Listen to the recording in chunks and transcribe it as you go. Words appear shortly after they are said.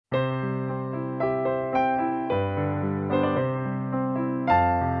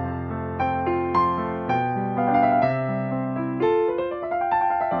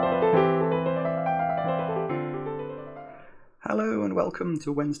welcome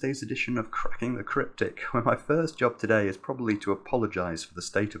to Wednesday's edition of Cracking the Cryptic, where my first job today is probably to apologise for the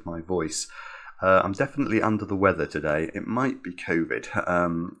state of my voice. I'm definitely under the weather today. It might be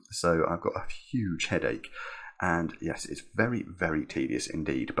COVID, so I've got a huge headache. And yes, it's very, very tedious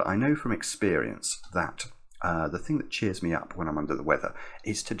indeed. But I know from experience that the thing that cheers me up when I'm under the weather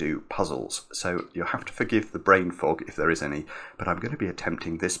is to do puzzles. So you'll have to forgive the brain fog if there is any, but I'm going to be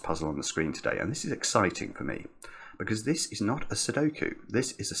attempting this puzzle on the screen today. And this is exciting for me, because this is not a Sudoku.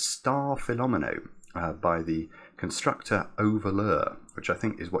 This is a star fillomino by the constructor voleur, which I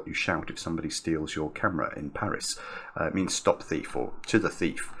think is what you shout if somebody steals your camera in Paris. It means stop thief or to the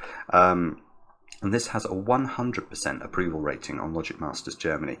thief. And this has a 100% approval rating on Logic Masters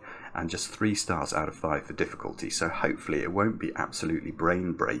Germany and just 3 stars out of 5 for difficulty. So hopefully it won't be absolutely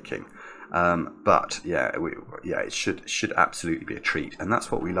brain-breaking. But yeah, it should absolutely be a treat. And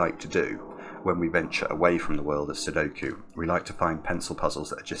that's what we like to do when we venture away from the world of Sudoku. We like to find pencil puzzles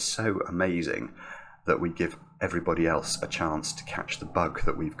that are just so amazing that we give everybody else a chance to catch the bug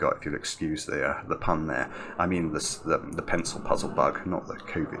that we've got, if you'll excuse the pun there. I mean the pencil puzzle bug, not the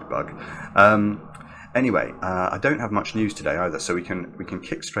COVID bug. Anyway, I don't have much news today either, so we can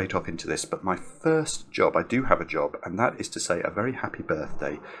kick straight off into this. But my first job, I do have a job, and that is to say a very happy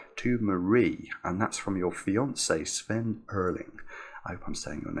birthday to Marie, and that's from your fiance Sven Erling. I hope I'm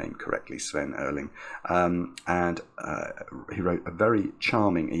saying your name correctly, Sven Erling. He wrote a very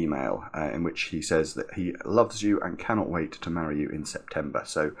charming email in which he says that he loves you and cannot wait to marry you in September.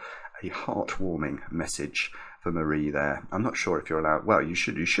 So a heartwarming message for Marie there. I'm not sure if you're allowed. Well, you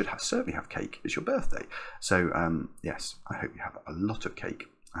should certainly have cake. It's your birthday. So yes, I hope you have a lot of cake,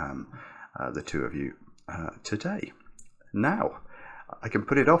 the two of you today. Now, I can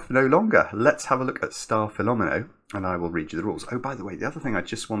put it off no longer. Let's have a look at Star Fillomino, and I will read you the rules. Oh, by the way, the other thing I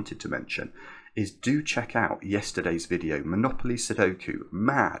just wanted to mention is do check out yesterday's video, Monopoly Sudoku.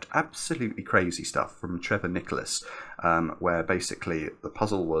 Mad, absolutely crazy stuff from Trevor Nicholas, where basically the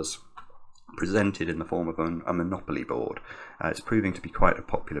puzzle was presented in the form of a Monopoly board. It's proving to be quite a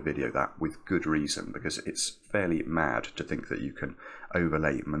popular video, that, with good reason, because it's fairly mad to think that you can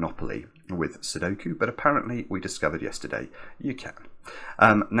overlay Monopoly with Sudoku, but apparently we discovered yesterday you can.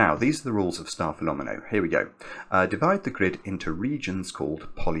 Now, these are the rules of Star Fillomino. Here we go. Divide the grid into regions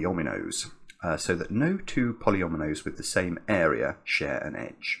called polyominoes, so that no 2 polyominoes with the same area share an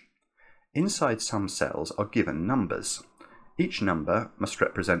edge. Inside some cells are given numbers. Each number must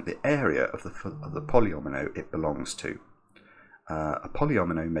represent the area of the polyomino it belongs to. A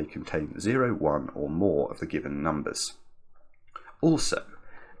polyomino may contain 0, 1 or more of the given numbers. Also,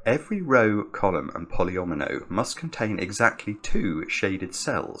 every row, column and polyomino must contain exactly 2 shaded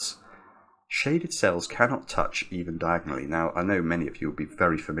cells. Shaded cells cannot touch even diagonally. Now, I know many of you will be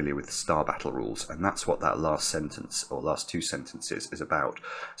very familiar with star battle rules, and that's what that last sentence, or last 2 sentences, is about.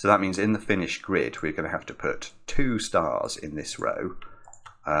 So that means in the finished grid, we're going to have to put 2 stars in this row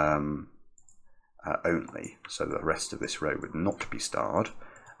only, so the rest of this row would not be starred.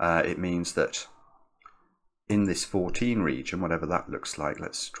 It means that in this 14 region, whatever that looks like,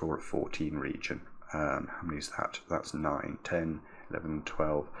 let's draw a 14 region. How many is that? That's 9, 10, 11,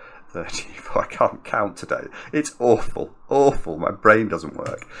 12, 34. I can't count today. It's awful, awful. My brain doesn't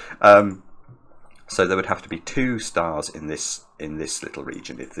work. So there would have to be 2 stars in this little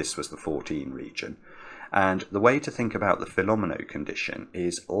region if this was the 14 region. And the way to think about the Fillomino condition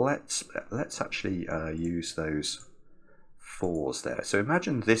is let's actually use those 4s there. So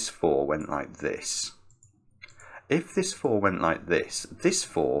imagine this 4 went like this. If this 4 went like this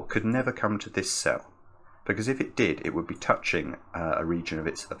 4 could never come to this cell, because if it did, it would be touching a region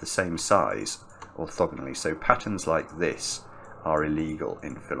of the same size orthogonally. So patterns like this are illegal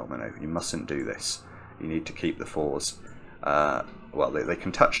in Fillomino. You mustn't do this. You need to keep the 4s. Well, they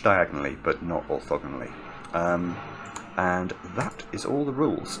can touch diagonally, but not orthogonally. And that is all the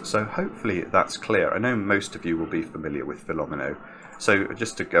rules. So hopefully that's clear. I know most of you will be familiar with Fillomino. So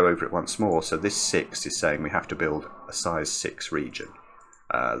just to go over it once more, so this 6 is saying we have to build a size 6 region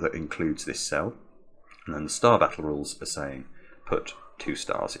that includes this cell. And then the star battle rules are saying put 2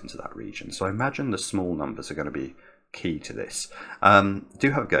 stars into that region. So I imagine the small numbers are going to be key to this.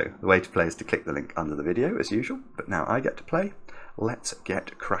 Do have a go. The way to play is to click the link under the video as usual. But now I get to play. Let's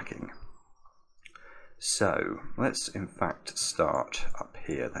get cracking. So let's in fact start up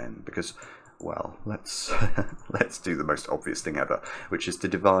here then, because, well, let's let's do the most obvious thing ever, which is to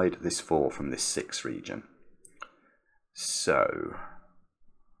divide this 4 from this 6 region. So,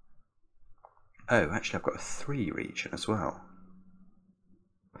 oh, actually I've got a 3 region as well.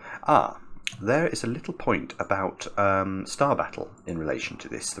 There is a little point about Star Battle in relation to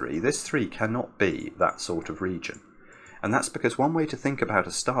this 3. This 3 cannot be that sort of region. And that's because one way to think about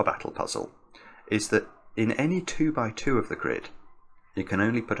a star battle puzzle is that in any 2x2 of the grid, you can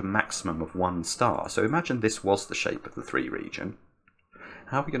only put a maximum of 1 star. So imagine this was the shape of the 3 region.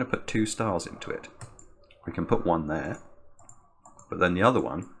 How are we going to put 2 stars into it? We can put one there, but then the other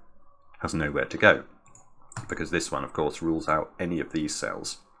one has nowhere to go, because this one, of course, rules out any of these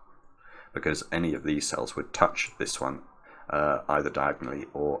cells, because any of these cells would touch this one either diagonally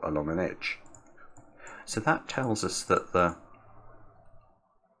or along an edge. So that tells us that the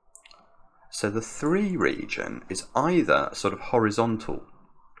 3 region is either a sort of horizontal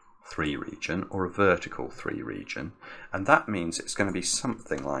 3 region or a vertical 3 region, and that means it's going to be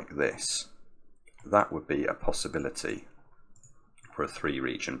something like this. That would be a possibility for a 3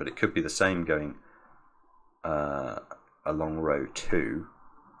 region, but it could be the same going along row 2.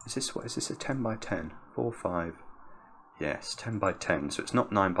 Is this a 10 by 10? 4, 5. Yes, 10 by 10. So it's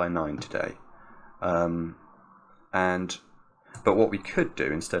not 9 by 9 today. But what we could do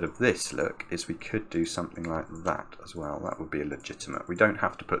instead of this look is we could do something like that as well. That would be legitimate. We don't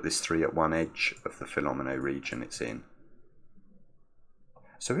have to put this 3 at one edge of the fillomino region it's in.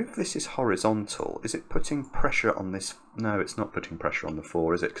 So if this is horizontal, is it putting pressure on this? No, it's not putting pressure on the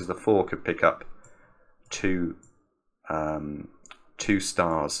 4, is it? Because the 4 could pick up 2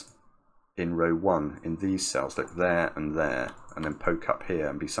 stars in row 1 in these cells, like there, and then poke up here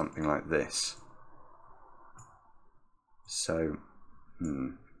and be something like this. So,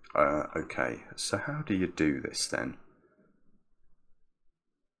 okay, so how do you do this then?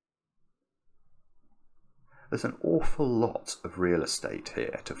 There's an awful lot of real estate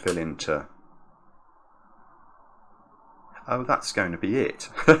here to fill into. Oh, that's going to be it.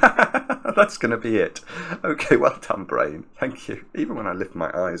 That's going to be it. Okay, well done, brain. Thank you. Even when I lift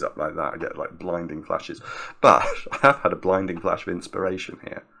my eyes up like that, I get like blinding flashes. But I have had a blinding flash of inspiration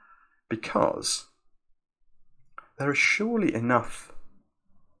here, because there are surely enough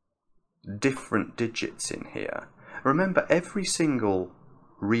different digits in here. Remember, every single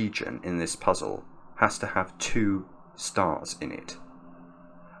region in this puzzle has to have 2 stars in it.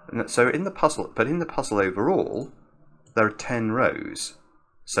 And so in the puzzle, but in the puzzle overall, there are 10 rows,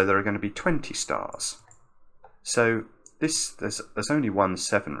 so there are going to be 20 stars. So there's only one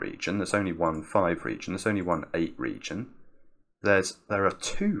 7 region, there's only one 5 region, there's only one 8 region. There are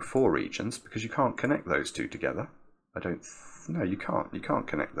 2 4 regions, because you can't connect those 2 together. No, you can't. You can't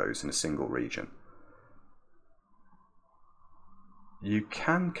connect those in a single region. You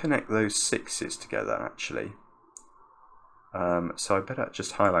can connect those 6s together, actually. So I better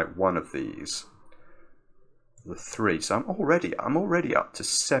just highlight one of these, the 3. So I'm already up to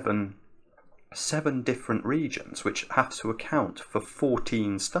 7 different regions, which have to account for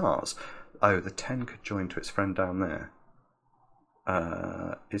 14 stars. Oh, the 10 could join to its friend down there.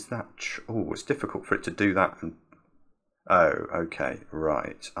 Is that? Oh, it's difficult for it to do that. Oh, okay,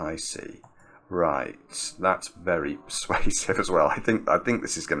 right, I see. Right, that's very persuasive as well. I think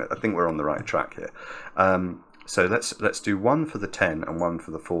this is gonna. I think we're on the right track here. So let's do one for the 10 and one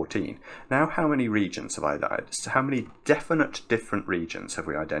for the 14. Now, how many regions have I identified? So how many definite different regions have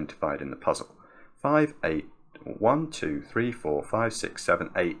we identified in the puzzle? 5, 8, 1, 2, 3, 4, 5, 6, 7,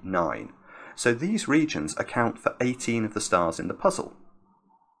 8, 9. So these regions account for 18 of the stars in the puzzle,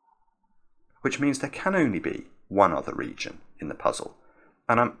 which means there can only be one other region in the puzzle.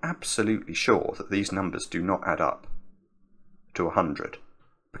 And I'm absolutely sure that these numbers do not add up to 100,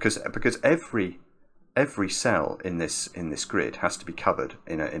 because every cell in this grid has to be covered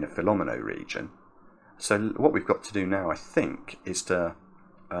in a fillomino region. So what we've got to do now, I think, is to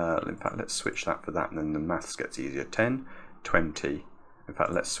in fact, let's switch that for that, and then the maths gets easier. 10, 20. In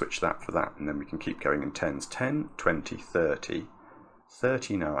fact, let's switch that for that, and then we can keep going in tens. 10, 20, 30,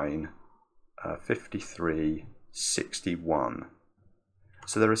 39, 53, 61.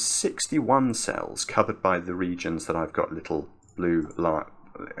 So there are 61 cells covered by the regions that I've got little blue,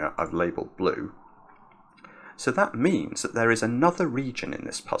 I've labelled blue. So that means that there is another region in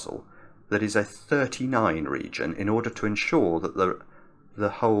this puzzle that is a 39 region, in order to ensure that the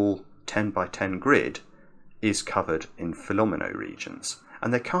whole 10 by 10 grid is covered in fillomino regions.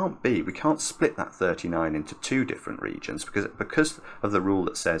 And there can't be, we can't split that 39 into 2 different regions, because of the rule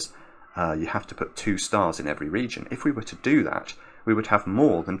that says you have to put 2 stars in every region. If we were to do that, we would have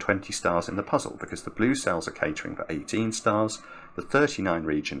more than 20 stars in the puzzle, because the blue cells are catering for 18 stars, the 39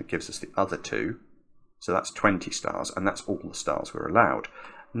 region gives us the other 2, so that's 20 stars, and that's all the stars we're allowed.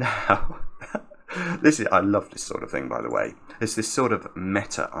 Now, I love this sort of thing, by the way. It's this sort of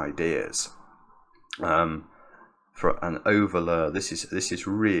meta ideas. for an voleur. This is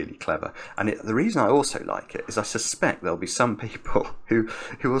really clever, and the reason I also like it is I suspect there'll be some people who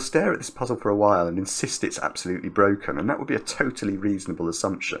will stare at this puzzle for a while and insist it's absolutely broken, and that would be a totally reasonable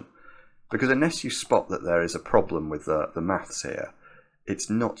assumption, because unless you spot that there is a problem with the maths here, it's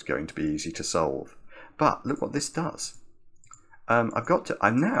not going to be easy to solve. But look what this does. I'm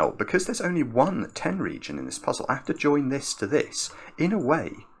now, because there's only one 10 region in this puzzle, I have to join this to this in a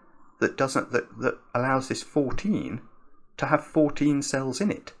way that that allows this 14 to have 14 cells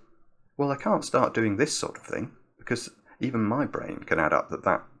in it. Well, I can't start doing this sort of thing, because even my brain can add up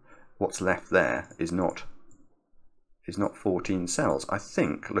that what's left there is not 14 cells. I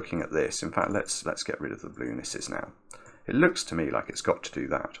think, looking at this, in fact, let's get rid of the bluenesses now. It looks to me like it's got to do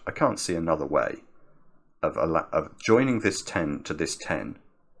that. I can't see another way of joining this 10 to this 10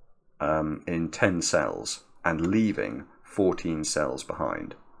 in 10 cells and leaving 14 cells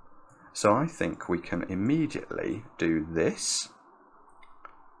behind. So I think we can immediately do this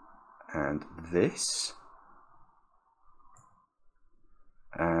and this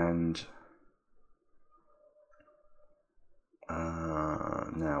and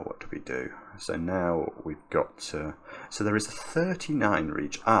now what do we do? So now we've got so there is a 39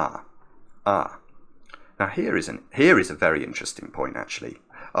 region. Now here is a very interesting point actually.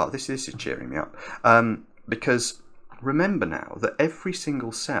 Oh, this is cheering me up, because remember now that every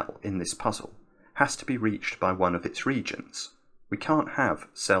single cell in this puzzle has to be reached by one of its regions. We can't have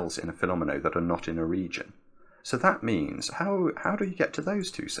cells in a fillomino that are not in a region. So that means, how do you get to those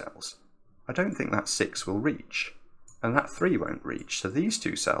two cells? I don't think that 6 will reach, and that 3 won't reach. So these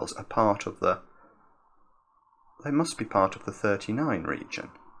two cells are part of they must be part of the 39 region.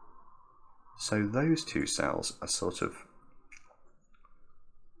 So those two cells are sort of...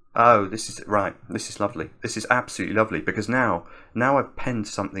 Oh, this is right. This is lovely. This is absolutely lovely, because now I've penned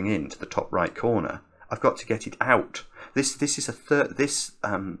something into the top right corner. I've got to get it out. This is a third. This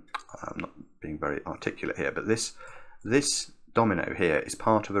I'm not being very articulate here, but this domino here is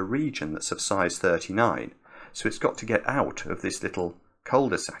part of a region that's of size 39. So it's got to get out of this little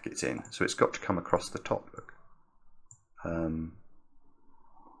cul-de-sac it's in. So it's got to come across the top. Look.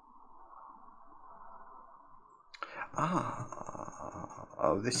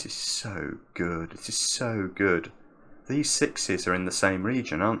 Oh, this is so good. This is so good. These 6s are in the same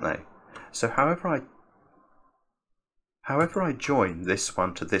region, aren't they? So however I join this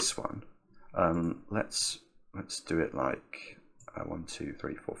one to this one, let's do it like 1, 2,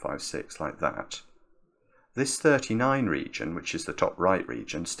 3, 4, 5, 6, like that. This 39 region, which is the top right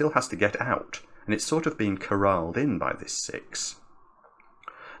region, still has to get out, and it's sort of being corralled in by this 6.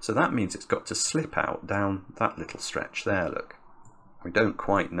 So that means it's got to slip out down that little stretch there, look. We don't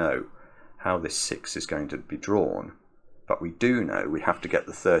quite know how this 6 is going to be drawn, but we do know we have to get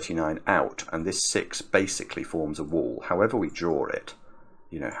the 39 out, and this 6 basically forms a wall. However we draw it,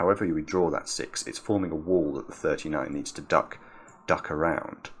 however we draw that 6, it's forming a wall that the 39 needs to duck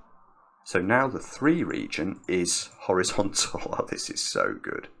around. So now the 3 region is horizontal. Oh, this is so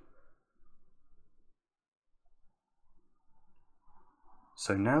good.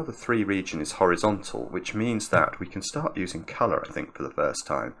 So now the 3 region is horizontal, which means that we can start using colour, I think, for the first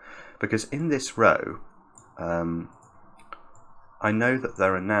time. Because in this row, I know that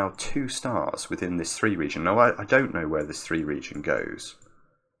there are now 2 stars within this 3 region. Now, I don't know where this 3 region goes,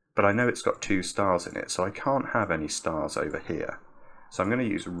 but I know it's got 2 stars in it, so I can't have any stars over here. So I'm going to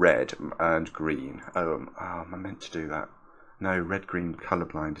use red and green. Oh, am I meant to do that? No, red-green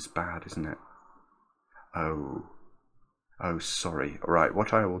colourblind is bad, isn't it? Oh, sorry. Right,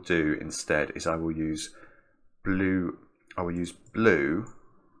 what I will do instead is I will use blue. I will use blue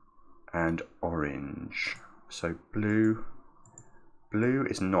and orange. So blue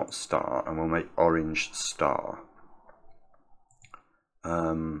is not star, and we'll make orange star.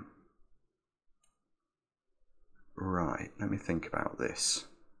 Right, let me think about this.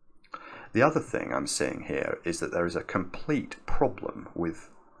 The other thing I'm seeing here is that there is a complete problem with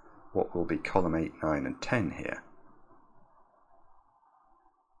what will be column 8, 9 and 10 here.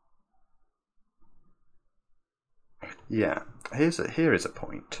 Yeah, here is a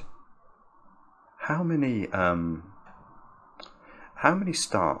point. How many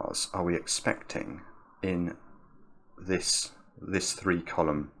stars are we expecting in this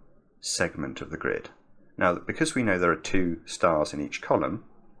 3-column segment of the grid? Now, because we know there are 2 stars in each column,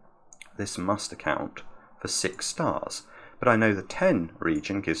 this must account for 6 stars. But I know the 10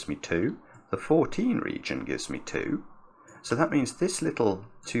 region gives me 2, the 14 region gives me 2, so that means this little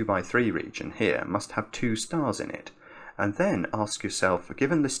 2x3 region here must have 2 stars in it. And then ask yourself,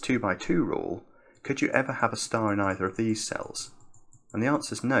 given this 2x2 rule, could you ever have a star in either of these cells? And the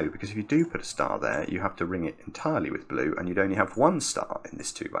answer is no, because if you do put a star there, you have to ring it entirely with blue, and you'd only have one star in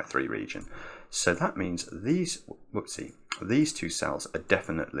this 2x3 region. So that means these, whoopsie, these two cells are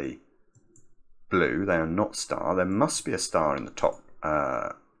definitely blue. They are not star. There must be a star in the top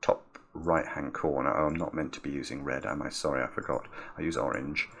right-hand corner. Oh, I'm not meant to be using red, am I? Sorry, I forgot. I use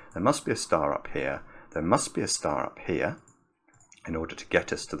orange. There must be a star up here. There must be a star up here in order to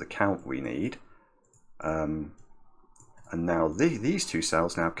get us to the count we need. And now these two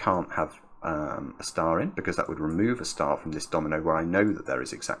cells now can't have a star in, because that would remove a star from this domino where I know that there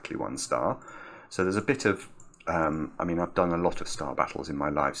is exactly one star. So there's a bit of, I mean, I've done a lot of star battles in my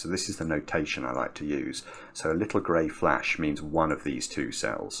life, so this is the notation I like to use. So a little grey flash means one of these two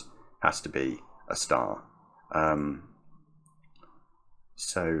cells has to be a star.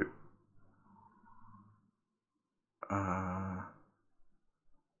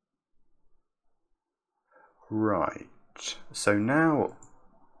 Right. So now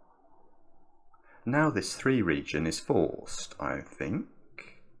this 3 region is forced, I think.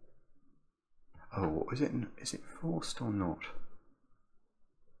 Oh, is it forced or not?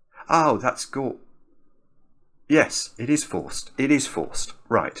 Oh, that's good. Yes, it is forced. It is forced.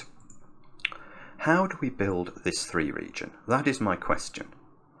 Right. How do we build this 3 region? That is my question.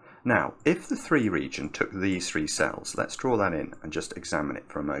 Now, if the 3 region took these 3 cells, let's draw that in and just examine it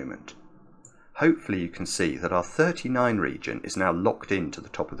for a moment. Hopefully you can see that our 39 region is now locked into the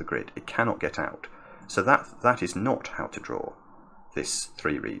top of the grid. It cannot get out. So that is not how to draw this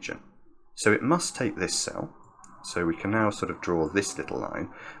 3 region. So it must take this cell. So we can now sort of draw this little line.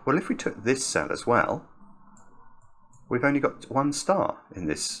 Well, if we took this cell as well, we've only got one star in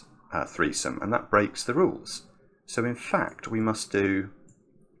this threesome, and that breaks the rules. So in fact, we must do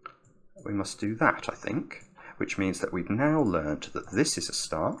that, I think, which means that we've now learned that this is a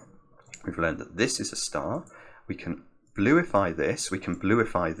star. We've learned that this is a star. We can bluify this. We can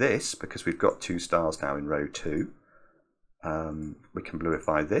bluify this because we've got 2 stars now in row 2. We can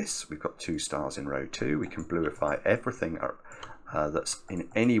bluify this. We've got 2 stars in row 2. We can bluify everything that's in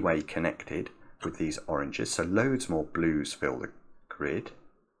any way connected with these oranges. So loads more blues fill the grid.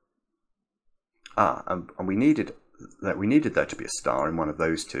 And we needed there to be a star in one of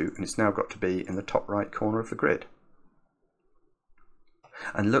those 2, and it's now got to be in the top right corner of the grid.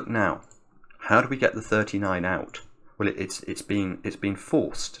 And look now, how do we get the 39 out? Well, it's been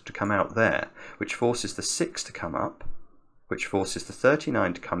forced to come out there, which forces the 6 to come up, which forces the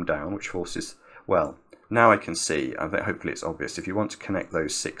 39 to come down, which forces, well, now I can see, I think hopefully it's obvious, if you want to connect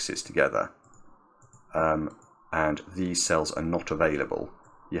those 6s together, and these cells are not available,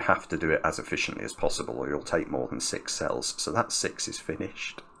 you have to do it as efficiently as possible, or you'll take more than 6 cells. So that 6 is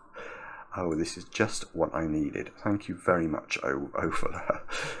finished. Oh, this is just what I needed. Thank you very much, Voleur.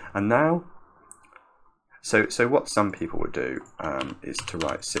 And now, so what some people would do is to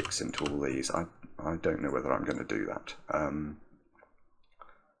write 6 into all these. I don't know whether I'm going to do that.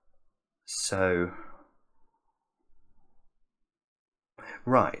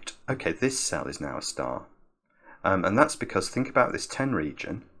 Right, okay, this cell is now a star. And that's because, think about this 10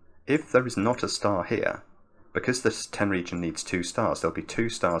 region. If there is not a star here, because this 10 region needs 2 stars, there'll be 2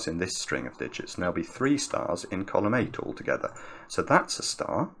 stars in this string of digits, and there'll be 3 stars in column 8 altogether. So that's a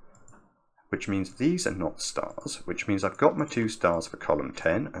star, which means these are not stars, which means I've got my 2 stars for column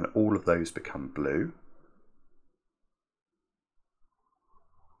 10, and all of those become blue.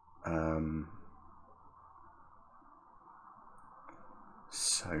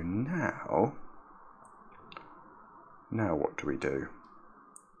 So now what do we do?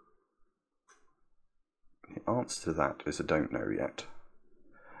 The answer to that is I don't know yet,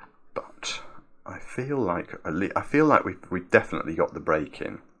 but I feel like we've definitely got the break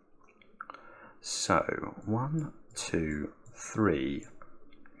in. So 1, 2, 3,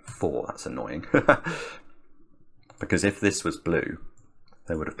 4. That's annoying because if this was blue,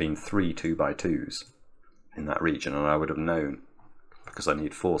 there would have been 3 2x2s in that region, and I would have known, because I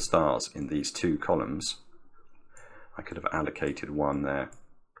need 4 stars in these 2 columns, I could have allocated 1 there,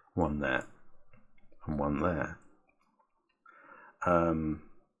 1 there, and 1 there.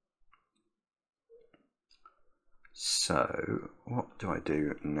 So what do I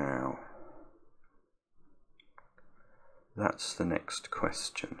do now? That's the next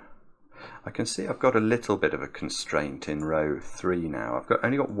question. I can see I've got a little bit of a constraint in row 3 now. I've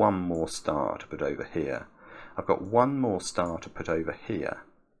only got 1 more star to put over here. I've got 1 more star to put over here.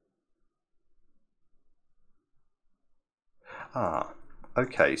 Ah,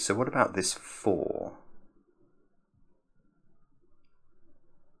 okay, so what about this 4?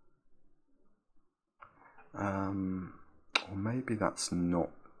 Or maybe that's not...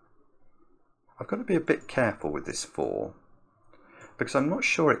 I've got to be a bit careful with this 4, because I'm not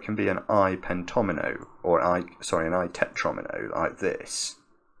sure it can be an I pentomino or an I tetromino like this,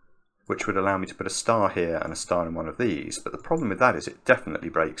 which would allow me to put a star here and a star in one of these. But the problem with that is it definitely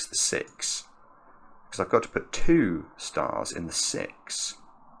breaks the 6, because I've got to put 2 stars in the 6.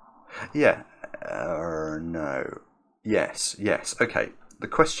 Yeah, no, yes, okay.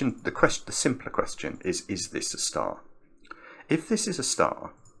 The simpler question is this a star? If this is a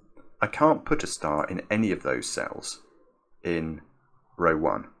star, I can't put a star in any of those cells in row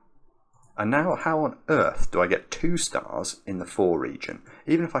 1. And now how on earth do I get 2 stars in the 4 region?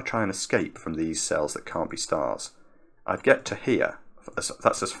 Even if I try and escape from these cells that can't be stars, I'd get to here.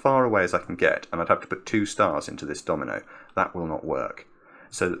 That's as far away as I can get, and I'd have to put 2 stars into this domino. That will not work.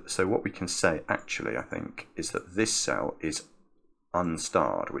 So what we can say actually, I think, is that this cell is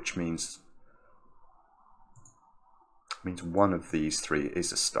unstarred, which means one of these 3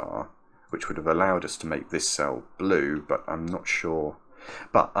 is a star, which would have allowed us to make this cell blue, but I'm not sure.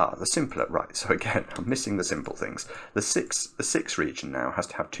 But the simpler, right, so again, I'm missing the simple things. The 6 region now has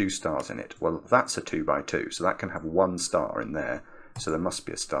to have 2 stars in it. Well, that's a 2 by 2, so that can have 1 star in there, so there must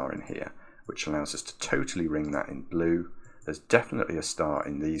be a star in here, which allows us to totally ring that in blue. There's definitely a star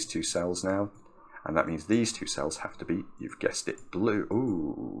in these 2 cells now, and that means these 2 cells have to be, you've guessed it, blue.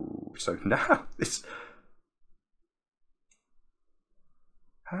 Ooh, so now this...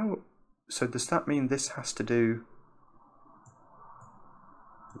 So does that mean this has to do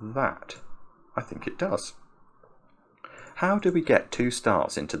that? I think it does. How do we get 2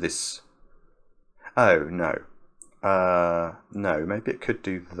 stars into this? Oh, no. No, maybe it could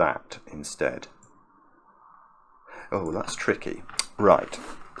do that instead. Oh, that's tricky. Right,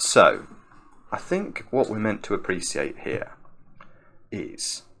 so I think what we're meant to appreciate here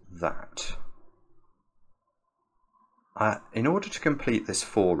is that in order to complete this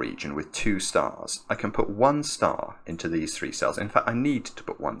 4 region with 2 stars, I can put 1 star into these 3 cells. In fact, I need to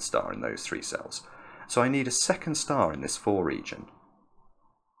put 1 star in those 3 cells. So I need a second star in this 4 region.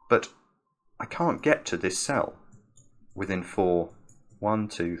 But I can't get to this cell within 4, 1,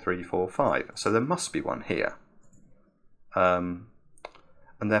 2, 3, 4, 5. So there must be one here. And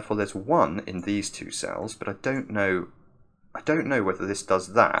therefore there's 1 in these 2 cells, but I don't know whether this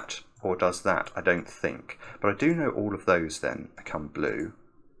does that or does that, I don't think. But I do know all of those then become blue.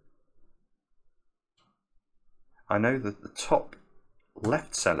 I know that the top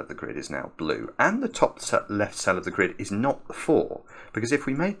left cell of the grid is now blue, and the top left cell of the grid is not the 4, because if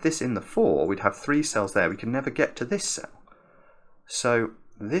we made this in the 4, we'd have 3 cells there. We can never get to this cell. So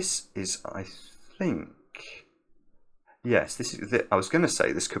this is, I think, yes, this is. I was going to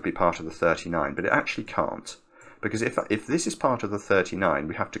say this could be part of the 39, but it actually can't. Because if this is part of the 39,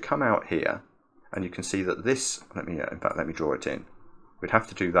 we have to come out here, and you can see that this, in fact, let me draw it in. We'd have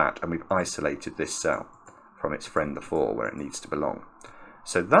to do that, and we've isolated this cell from its friend the 4, where it needs to belong.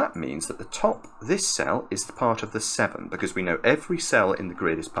 So that means that this cell is part of the 7, because we know every cell in the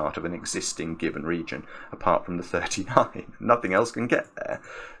grid is part of an existing given region, apart from the 39. Nothing else can get there.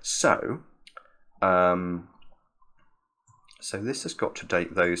 So, so this has got to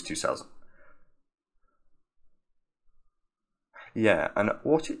take those 2 cells. Yeah, and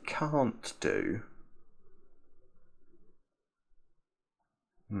what it can't do...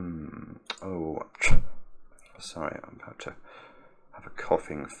 Oh, sorry, I'm about to have a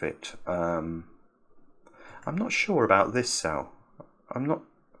coughing fit. I'm not sure about this cell. I'm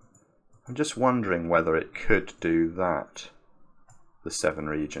just wondering whether it could do that, the 7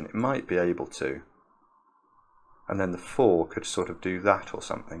 region. It might be able to. And then the 4 could sort of do that or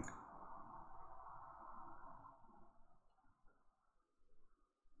something.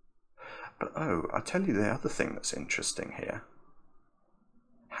 But oh, I'll tell you the other thing that's interesting here.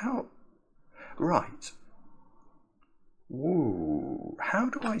 Right. Ooh, how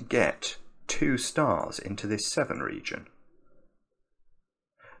do I get 2 stars into this 7 region?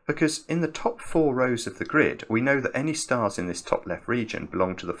 Because in the top 4 rows of the grid, we know that any stars in this top left region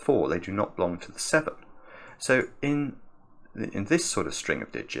belong to the 4, they do not belong to the 7. So in this sort of string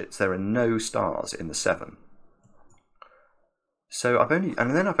of digits, there are no stars in the 7. So I've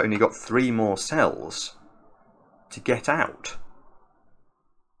only got 3 more cells to get out.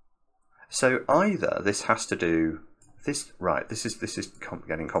 So either this has to do this, right? This is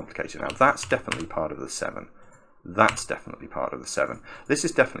getting complicated now. That's definitely part of the 7. That's definitely part of the 7. This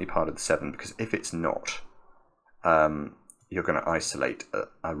is definitely part of the 7 because if it's not, you're going to isolate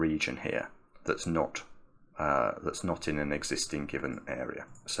a region here that's not in an existing given area.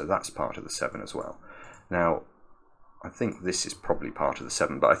 So that's part of the 7 as well. Now, I think this is probably part of the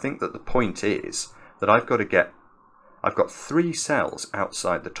 7, but I think that the point is that I've got 3 cells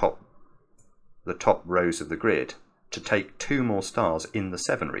outside the top rows of the grid to take 2 more stars in the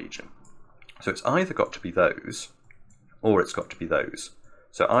 7 region. So it's either got to be those, or it's got to be those.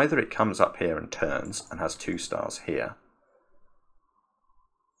 So either it comes up here and turns and has 2 stars here,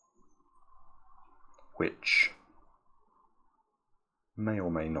 which may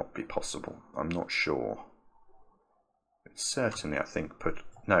or may not be possible. I'm not sure. It's certainly, I think,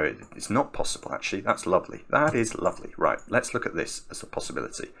 no, it's not possible actually. That's lovely. That is lovely. Right, let's look at this as a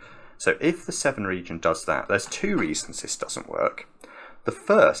possibility. So if the 7 region does that, there's 2 reasons this doesn't work. The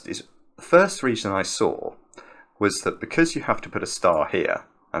first reason I saw was that because you have to put a star here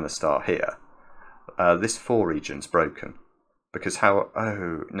and a star here, this 4 region's broken. Because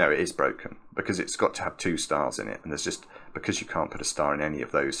oh no, it is broken because it's got to have 2 stars in it, and there's just, because you can't put a star in any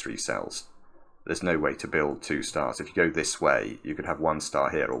of those 3 cells, there's no way to build 2 stars. If you go this way, you could have 1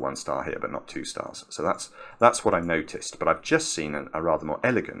 star here or 1 star here, but not 2 stars. So that's what I noticed. But I've just seen a rather more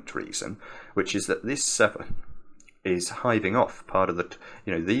elegant reason, which is that this 7 is hiving off part of the,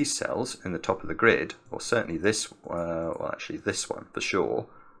 these cells in the top of the grid, or certainly this, well actually this one for sure,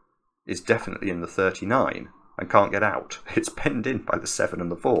 is definitely in the 39. And can't get out. It's penned in by the 7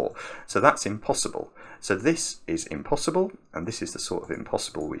 and the 4. So that's impossible. So this is impossible, and this is the sort of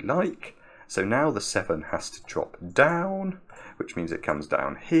impossible we like. So now the 7 has to drop down, which means it comes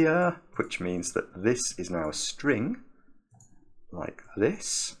down here, which means that this is now a string, like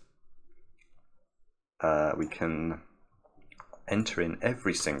this. We can enter in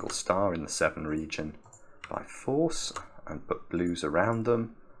every single star in the 7 region by force and put blues around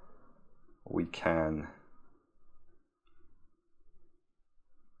them. We can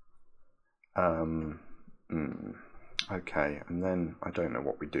okay, and then I don't know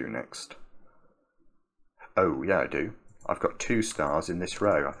what we do next. Oh yeah, I do. I've got 2 stars in this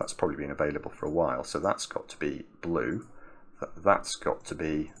row. That's probably been available for a while, so that's got to be blue. That's got to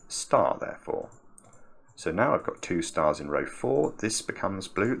be star, therefore. So now I've got 2 stars in row 4. This becomes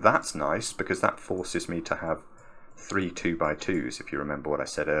blue. That's nice because that forces me to have 3 2x2s, if you remember what I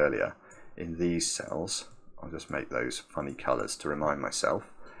said earlier, in these cells. I'll just make those funny colours to remind myself.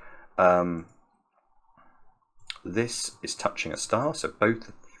 This is touching a star, so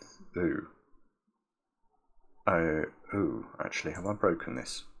both. Ooh. Oh, ooh, actually, have I broken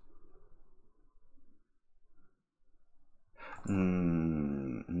this?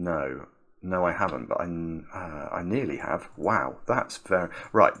 No, I haven't, but I nearly have. Wow, that's very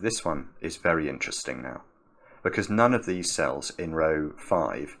right. This one is very interesting now, because none of these cells in row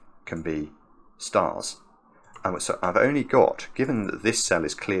 5 can be stars. So I've only got, given that this cell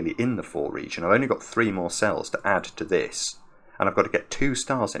is clearly in the 4 region, I've only got 3 more cells to add to this, and I've got to get 2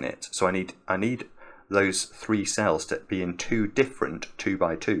 stars in it. So I need those 3 cells to be in 2 different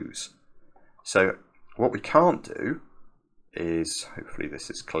 2x2s. So what we can't do is, hopefully this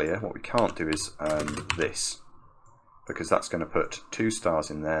is clear, what we can't do is this, because that's going to put 2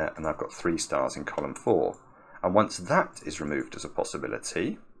 stars in there, and I've got 3 stars in column 4. And once that is removed as a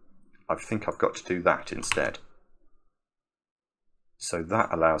possibility, I think I've got to do that instead. So that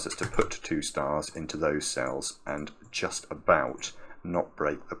allows us to put 2 stars into those cells and just about not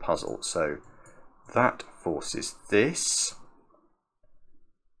break the puzzle. So that forces this.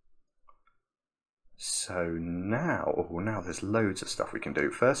 So now, now there's loads of stuff we can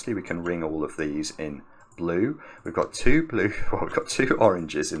do. Firstly, we can ring all of these in blue. We've got 2 blue, well, we've got 2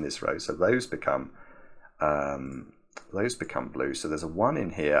 oranges in this row, so those become blue. So there's a 1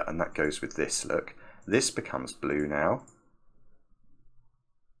 in here, and that goes with this. Look, this becomes blue now.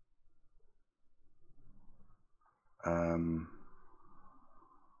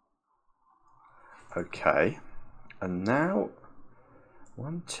 Okay, and now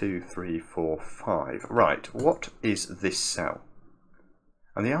 1, 2, 3, 4, 5. Right, what is this cell?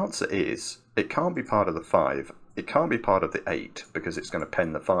 And the answer is, it can't be part of the 5, it can't be part of the 8 because it's going to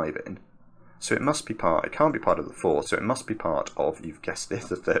pen the 5 in. So it must be it can't be part of the 4, so it must be part of, you've guessed it,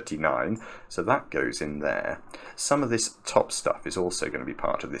 the 39. So that goes in there. Some of this top stuff is also going to be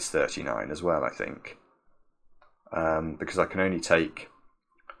part of this 39 as well, I think. Because I can only take,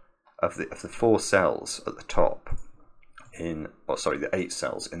 of the 4 cells at the top, the 8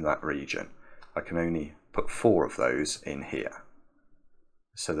 cells in that region, I can only put 4 of those in here.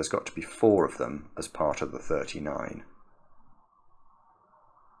 So there's got to be 4 of them as part of the 39.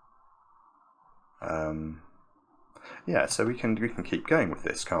 Yeah, so we can keep going with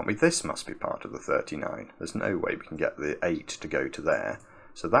this, can't we? This must be part of the 39. There's no way we can get the 8 to go to there.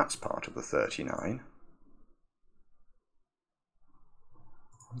 So that's part of the 39.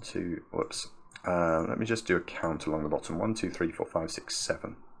 1, 2, whoops. Let me just do a count along the bottom. 1, 2, 3, 4, 5, 6,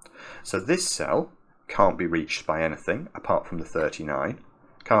 7. So this cell can't be reached by anything apart from the 39.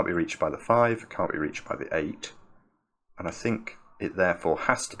 Can't be reached by the 5. Can't be reached by the 8. And I think it therefore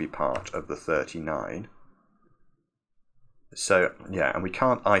has to be part of the 39. So yeah, and we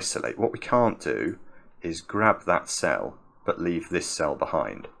can't isolate. What we can't do is grab that cell but leave this cell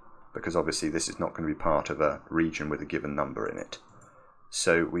behind, because obviously this is not going to be part of a region with a given number in it.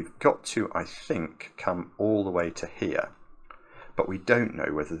 So we've got to, I think, come all the way to here, but we don't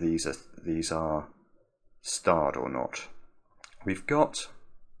know whether these are starred or not. We've got,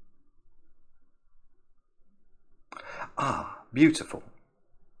 beautiful.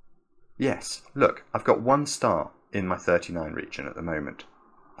 Yes, look, I've got one star in my 39 region at the moment.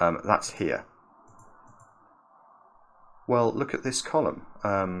 That's here. Well, look at this column.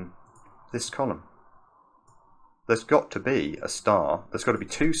 This column. There's got to be a star. There's got to be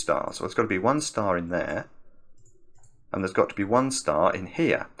two stars. So there's got to be one star in there, and there's got to be one star in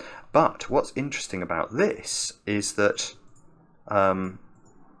here. But what's interesting about this is that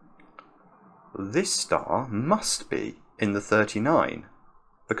this star must be in the 39,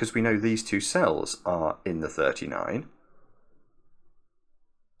 because we know these two cells are in the 39.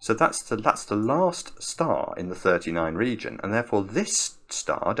 So that's the last star in the 39 region, and therefore this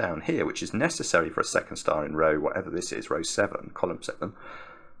star down here, which is necessary for a second star in row, whatever this is, row 7, column 7,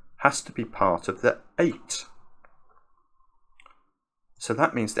 has to be part of the 8. So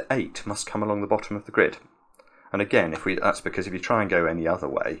that means the 8 must come along the bottom of the grid. And again, that's because if you try and go any other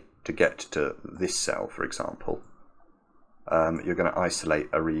way to get to this cell, for example, you're going to isolate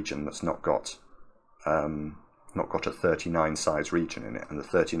a region that's not got a 39 size region in it, and the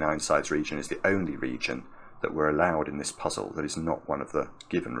 39 size region is the only region that we're allowed in this puzzle that is not one of the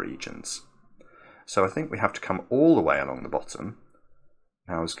given regions. So I think we have to come all the way along the bottom.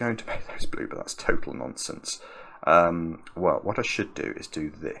 Now I was going to make those blue, but that's total nonsense. Well, what I should do is do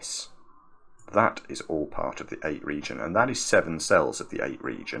this. That is all part of the 8 region, and that is 7 cells of the 8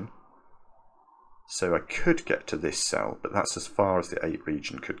 region. So I could get to this cell, but that's as far as the 8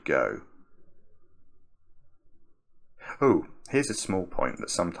 region could go. Oh, here's a small point that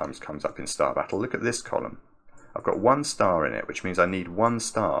sometimes comes up in star battle. Look at this column. I've got one star in it, which means I need one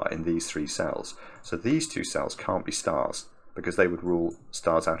star in these 3 cells. So these 2 cells can't be stars, because they would rule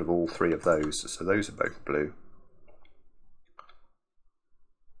stars out of all 3 of those. So those are both blue.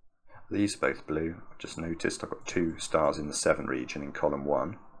 These are both blue. I've just noticed I've got 2 stars in the 7 region in column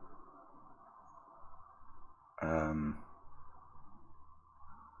 1.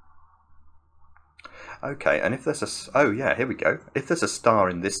 Okay, and if there's a, oh yeah, here we go. If there's a star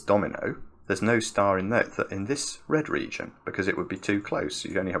in this domino, there's no star in this red region, because it would be too close.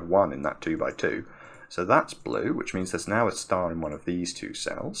 You only have 1 in that 2 by 2. So that's blue, which means there's now a star in one of these 2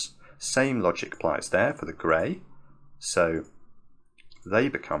 cells. Same logic applies there for the grey. So they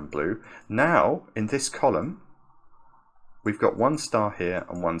become blue. Now, in this column, we've got 1 star here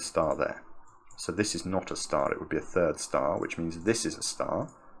and 1 star there. So this is not a star, it would be a 3rd star, which means this is a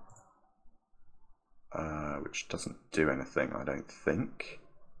star. Which doesn't do anything, I don't think.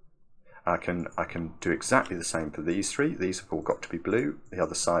 I can do exactly the same for these 3. These have all got to be blue, the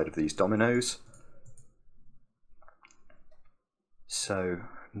other side of these dominoes. So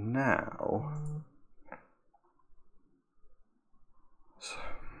now,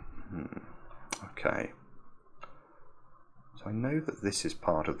 okay. So I know that this is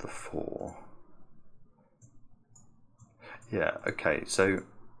part of the 4. Yeah, okay, so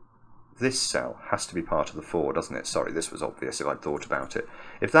this cell has to be part of the 4, doesn't it? Sorry, this was obvious if I'd thought about it.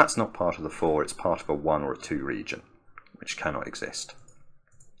 If that's not part of the 4, it's part of a 1 or a 2 region, which cannot exist.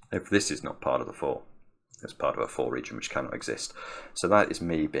 If this is not part of the 4, it's part of a 4 region, which cannot exist. So that is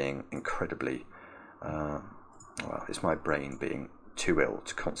me being incredibly, well, it's my brain being too ill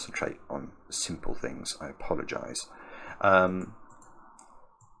to concentrate on simple things. I apologise. But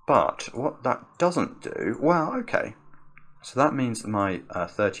what that doesn't do, well, okay. So that means that my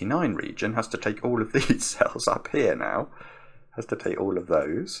 39 region has to take all of these cells up here now. Has to take all of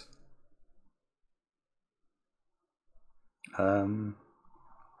those. Oh,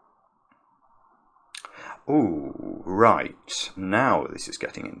 right. Now this is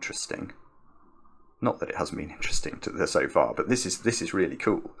getting interesting. Not that it hasn't been interesting so far, but this is really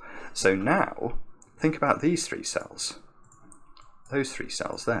cool. So now, think about these 3 cells. Those 3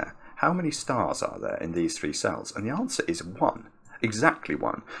 cells there. How many stars are there in these 3 cells? And the answer is 1. Exactly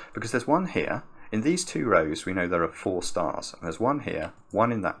 1. Because there's 1 here. In these 2 rows, we know there are 4 stars. And there's 1 here,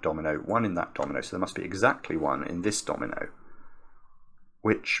 1 in that domino, 1 in that domino. So there must be exactly 1 in this domino.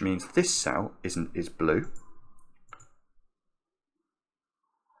 Which means this cell is blue.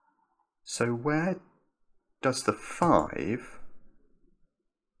 So where does the 5...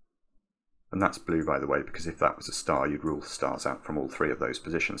 And that's blue, by the way, because if that was a star, you'd rule the stars out from all 3 of those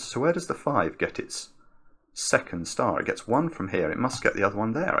positions. So where does the 5 get its second star. It gets 1 from here. It must get the other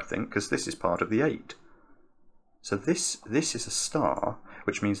one there, I think, because this is part of the 8. So this is a star,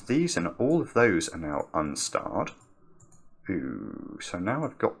 which means these and all of those are now unstarred. Ooh, so now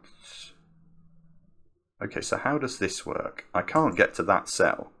I've got... Okay, so how does this work? I can't get to that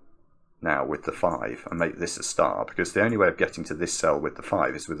cell now with the 5 and make this a star, because the only way of getting to this cell with the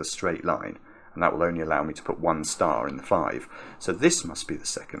 5 is with a straight line, and that will only allow me to put 1 star in the 5. So this must be the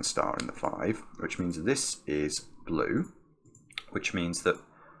second star in the 5, which means this is blue, which means that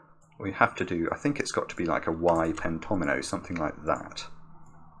we have to do, I think it's got to be like a Y pentomino, something like that.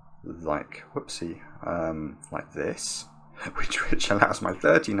 Like, whoopsie, like this, which allows my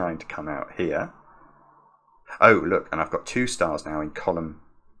 39 to come out here. Oh, look, and I've got 2 stars now in column.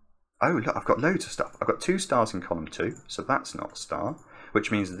 Oh, look, I've got loads of stuff. I've got 2 stars in column 2, so that's not a star, which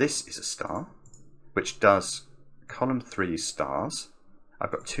means this is a star, which does column 3 stars.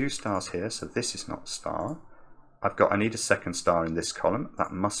 I've got 2 stars here, so this is not a star. I need a second star in this column.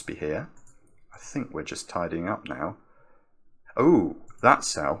 That must be here. I think we're just tidying up now. Oh, that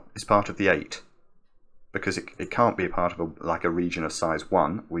cell is part of the 8, because it can't be a part of like a region of size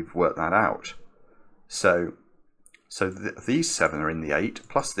 1. We've worked that out. So these 7 are in the 8,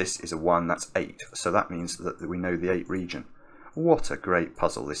 plus this is a 1, that's 8. So that means that we know the 8 region. What a great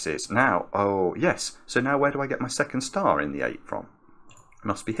puzzle this is. Now, oh yes, so now where do I get my second star in the 8 from? It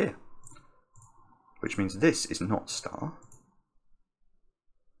must be here. Which means this is not star.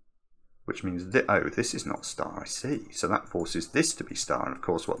 Which means, oh, this is not star, I see. So that forces this to be star. And of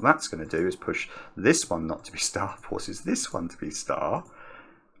course, what that's going to do is push this one not to be star, forces this one to be star.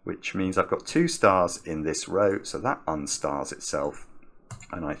 Which means I've got 2 stars in this row, so that unstars itself.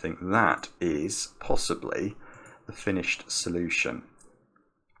 And I think that is possibly the finished solution.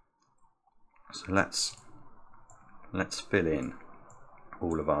 So let's fill in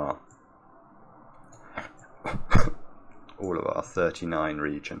all of our 39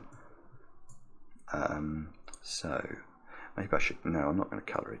 region. So maybe I should, no, I'm not going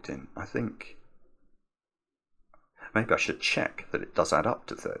to colour it in. I think maybe I should check that it does add up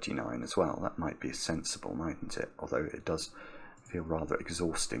to 39 as well. That might be sensible, mightn't it? Although it does feel rather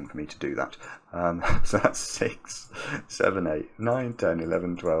exhausting for me to do that. So that's 6, 7, 8, 9, 10,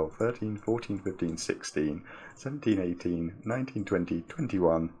 11, 12, 13, 14, 15, 16, 17, 18, 19, 20,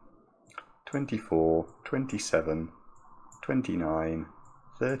 21, 24, 27, 29,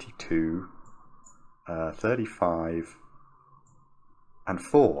 32, 35, and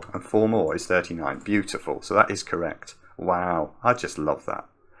 4. And 4 more is 39. Beautiful. So that is correct. Wow. I just love that.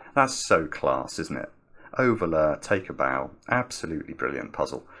 That's so class, isn't it? Oh, voleur, take a bow. Absolutely brilliant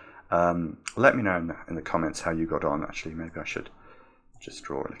puzzle. Let me know in the comments how you got on. Actually, maybe I should just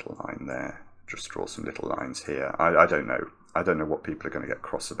draw a little line there. Just draw some little lines here. I don't know. I don't know what people are going to get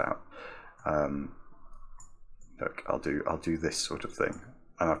cross about. Look, I'll do this sort of thing.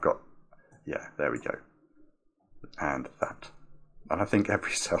 And I've got, yeah, there we go. And that. And I think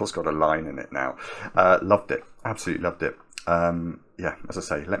every cell's got a line in it now. Loved it. Absolutely loved it. Yeah, as I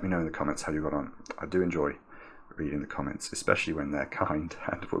say, let me know in the comments how you got on. I do enjoy reading the comments, especially when they're kind,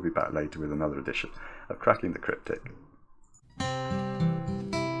 and we'll be back later with another edition of Cracking the Cryptic.